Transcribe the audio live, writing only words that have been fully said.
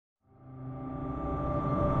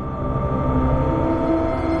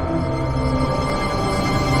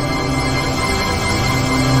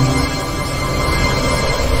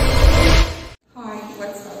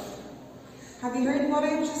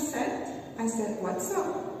said, what's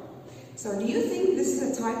up? So do you think this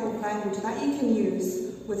is a type of language that you can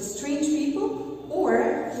use with strange people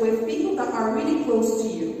or with people that are really close to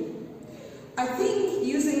you? I think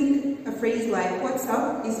using a phrase like what's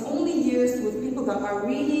up is only used with people that are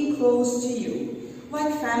really close to you,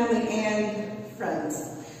 like family and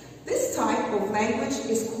friends. This type of language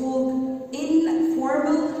is called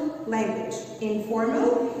informal language.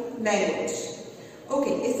 Informal language.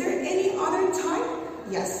 Okay, is there any other type?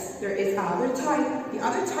 Yes, there is another type. The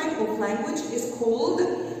other type of language is called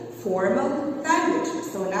formal language.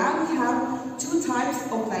 So now we have two types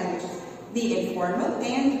of language, the informal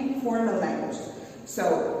and formal language.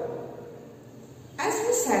 So, as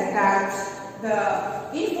we said that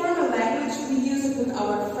the informal language, we use it with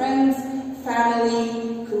our friends,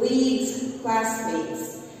 family, colleagues,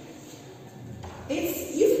 classmates.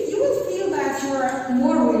 You would feel that you're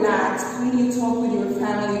more relaxed when you talk with your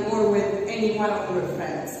family or with any one of your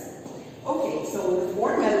friends. Okay, so the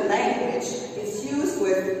formal language is used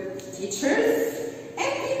with teachers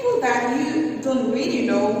and people that you don't really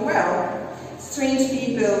know well, strange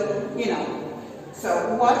people, you know.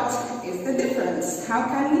 So what is the difference? How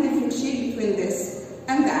can we differentiate between this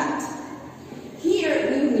and that?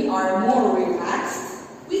 Here, when we are more relaxed,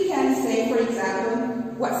 we can say, for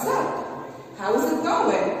example, what's up? How is it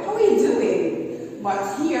going? How are you doing?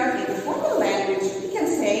 But here in the formal language, we can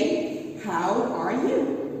say, how are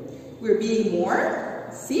you? We're being more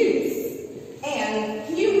serious. And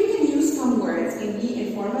here we can use some words in the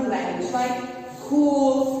informal language like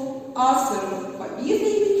cool, awesome. But do you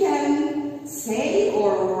think we can say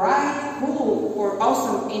or write cool or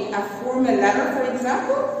awesome in a formal letter, for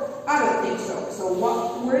example? I don't think so. So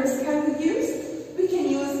what words can we use? We can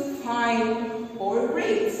use fine or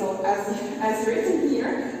great. So as written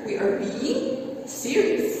here, we are being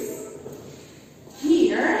serious.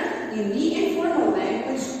 Here, in the informal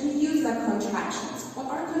language, we use the contractions. What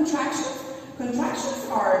are contractions? Contractions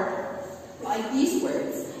are like these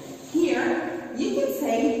words. Here, you can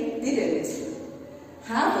say didn't,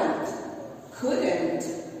 haven't, couldn't,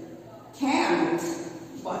 can't.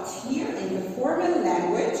 But here in the formal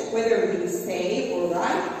language, whether we say or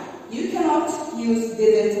write, you cannot use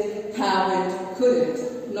didn't, haven't,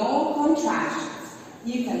 couldn't. No contractions.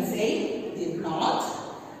 You can say did not,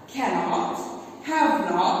 cannot, have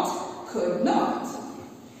not, could not.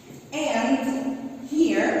 And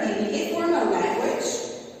here in the informal language,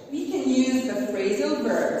 we can use the phrasal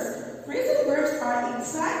verbs. Phrasal verbs are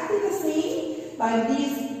exactly the same like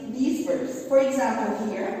these verbs. For example,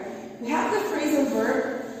 here we have the phrasal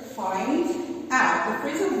verb find out. The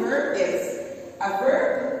phrasal verb is a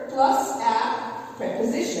verb plus a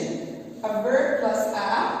preposition. A verb plus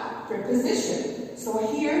a preposition.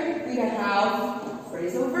 So here we can have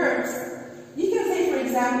phrasal verbs. You can say, for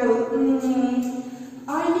example,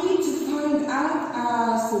 I need to find out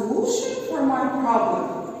a solution for my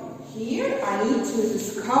problem. Here I need to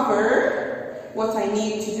discover what I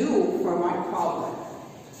need to do for my problem.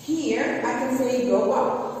 Here I can say go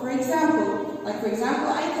up. For example, I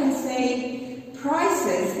can say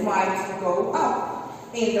prices might go up.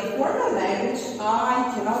 In the formal language,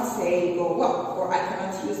 I cannot say go up, or I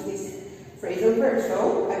cannot use this phrasal verb.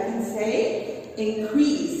 So I can say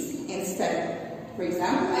increase instead. For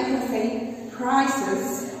example, I can say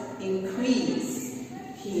prices increase.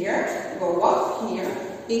 Here, go up, here,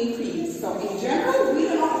 increase. So in general, we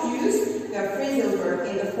do not use the phrasal verb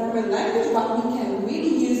in the formal language, but we can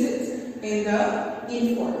really use it in the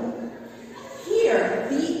informal. Here,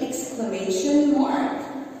 the exclamation mark.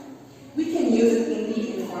 We can use it in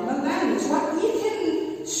the informal language, but you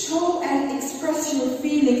can show and express your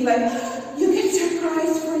feelings, like you get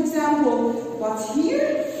surprised, for example. But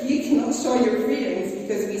here, you cannot show your feelings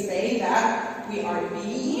because we say that we are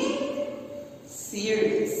being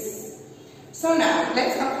serious. So now,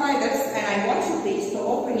 let's apply this, and I want you please to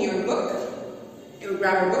open your book, your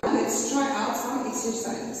grammar book, and let's try out some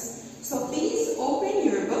exercises. So please open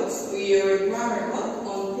your books, or your grammar book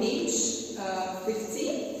on page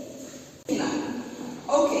 15.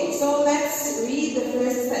 Okay, so let's read the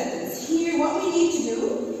first sentence. Here, what we need to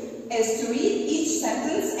do is to read each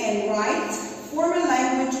sentence and write formal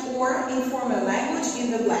language or informal language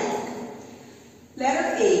in the blank.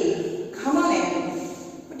 Letter A, come on in.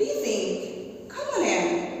 What do you think? Come on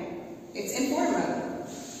in. It's informal.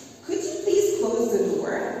 Could you please close the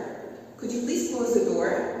door? Could you please close the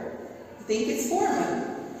door? I think it's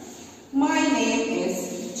formal. My name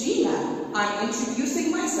is Gina. I'm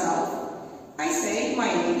introducing myself. I say, my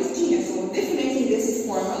name is Gina, so definitely this is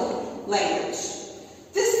formal language.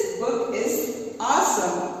 This book is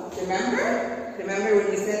awesome. Remember? Remember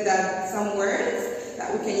when we said that some words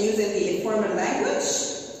that we can use in the informal language?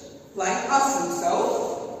 like awesome.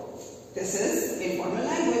 So this is informal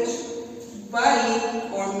language. Buddy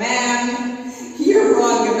or man, you're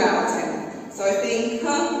wrong about him. So I think,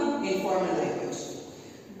 informal language.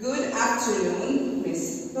 Good afternoon,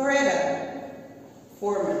 Miss Loretta.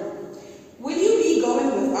 Formal. Will you be going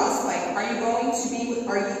with us? Like, are you going to be with?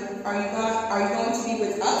 Are you going to be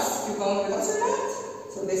with us? You're going with us or not?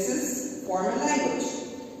 So this is formal language.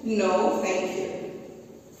 No, thank you.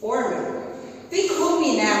 Formal. They call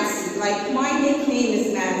me Nancy. Like, my nickname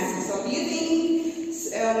is Nancy. So do you think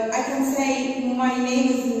I can say my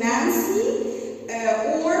name is Nancy,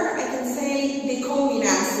 or I can say they call me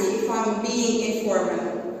Nancy if I'm being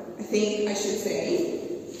informal? I think I should say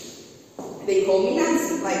they call me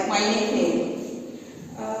Nancy, like my nickname.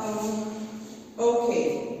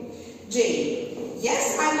 Okay. Jane,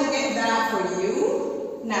 yes, I will get that for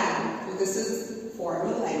you now. This is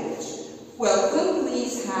formal language. Welcome,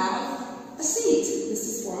 please have a seat. This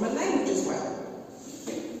is formal language as well.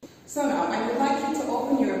 So now, I would like you to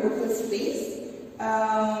open your booklets, please.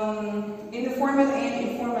 In the formal and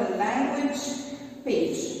informal language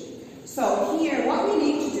page. So here, what we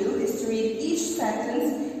need to do is to read each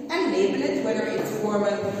sentence and label it, whether it's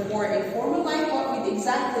formal or informal, like what we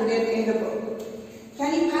exactly did in the book.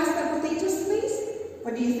 Can you pass the potatoes, please?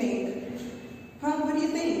 What do you think? What do you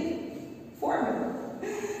think? Formal.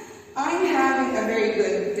 I'm having a very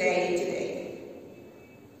good day today.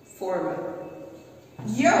 Formal.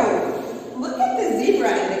 Yo, look at the zebra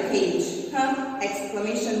in the cage.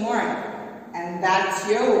 Exclamation mark. And that's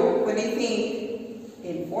yo. What do you think?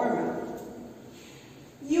 Informal.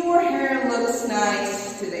 Your hair looks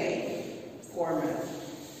nice today. Formal.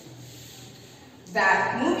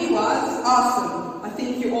 That movie was awesome. I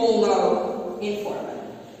think you all know. Informal.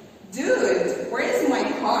 Dude, where is my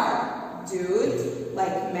car? Dude,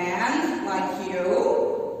 like man, like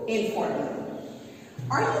you. Informal.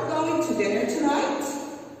 Are you going to dinner tonight?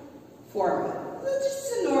 Formal. That's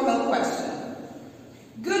just a normal question.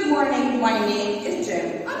 Good morning, my name is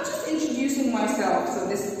Jim. I'm just introducing myself, so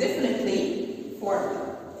this is definitely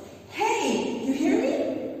formal. Hey, you hear me?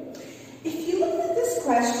 If you look at this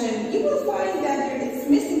question, you will find that it's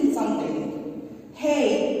missing something.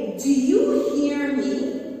 Hey, do you hear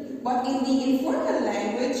me? But in the informal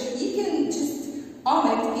language, you can just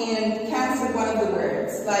omit and cancel one of the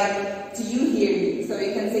words, like, do you hear me? So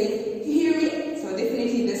you can say, you hear me? So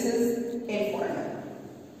definitely this is informal.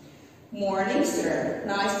 Morning, sir.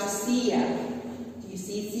 Nice to see ya. Do you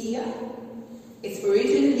see ya? It's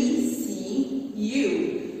originally see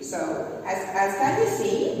you. So, as can you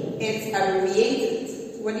see, it's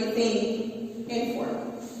abbreviated. What do you think?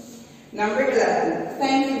 Informal. Number 11.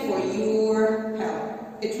 Thank you for your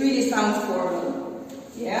help. It really sounds formal.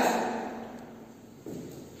 Yeah?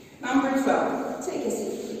 Number 12. Take a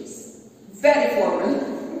seat, please. Very formal.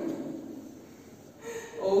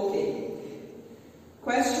 Okay.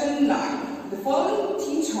 Question 9. The following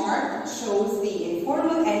T-chart shows the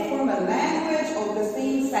informal and formal language of the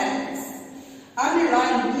same sentence.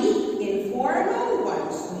 Underline the informal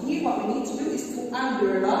one. So here what we need to do is to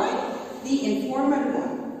underline the informal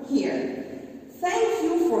one. Here. Thank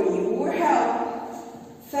you for your help.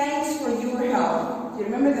 Thanks for your help. Do you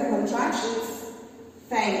remember the contractions?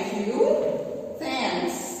 Thank you.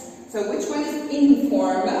 Thanks. So which one is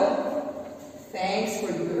informal? Thanks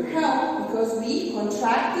for your help, because we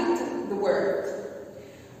contracted the word.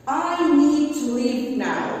 I need to leave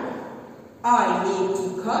now. I need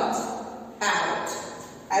to cut out.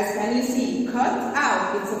 As can you see, cut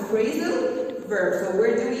out, it's a phrasal verb. So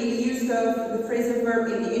where do we use the phrasal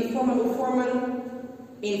verb? In the informal or formal?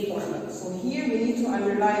 Informal. So here we need to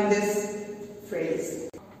underline this phrase.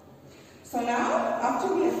 So now,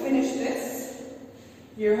 after we have finished this,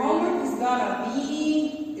 your homework is gonna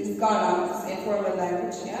be informal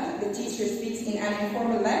language, yeah? The teacher speaks in an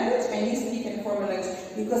informal language and you speak in formal language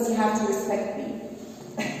because you have to respect me.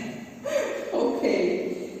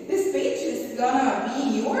 Okay, this page is gonna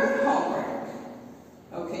be your homework.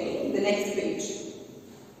 Okay, the next page.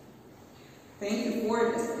 Thank you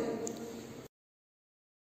for this.